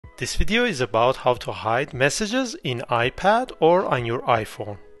This video is about how to hide messages in iPad or on your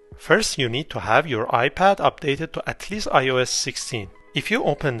iPhone. First, you need to have your iPad updated to at least iOS 16. If you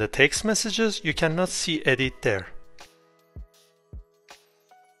open the text messages, you cannot see edit there.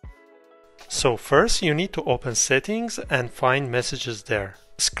 So first, you need to open settings and find messages there.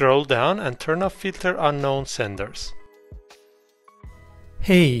 Scroll down and turn off filter unknown senders.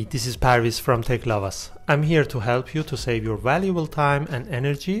 Hey, this is Parviz from Techlavas. I'm here to help you to save your valuable time and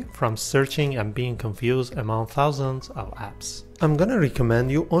energy from searching and being confused among thousands of apps. I'm gonna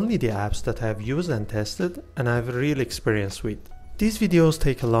recommend you only the apps that I've used and tested and I have real experience with. These videos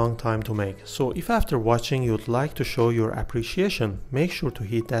take a long time to make, so if after watching you'd like to show your appreciation, make sure to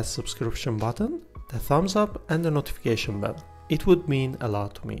hit that subscription button, the thumbs up and the notification bell. It would mean a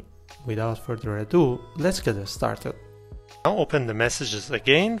lot to me. Without further ado, let's get started. Now open the messages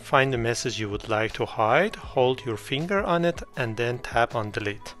again, find the message you would like to hide, hold your finger on it and then tap on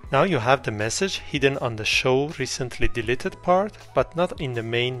delete. Now you have the message hidden on the show recently deleted part, but not in the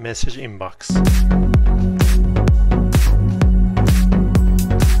main message inbox.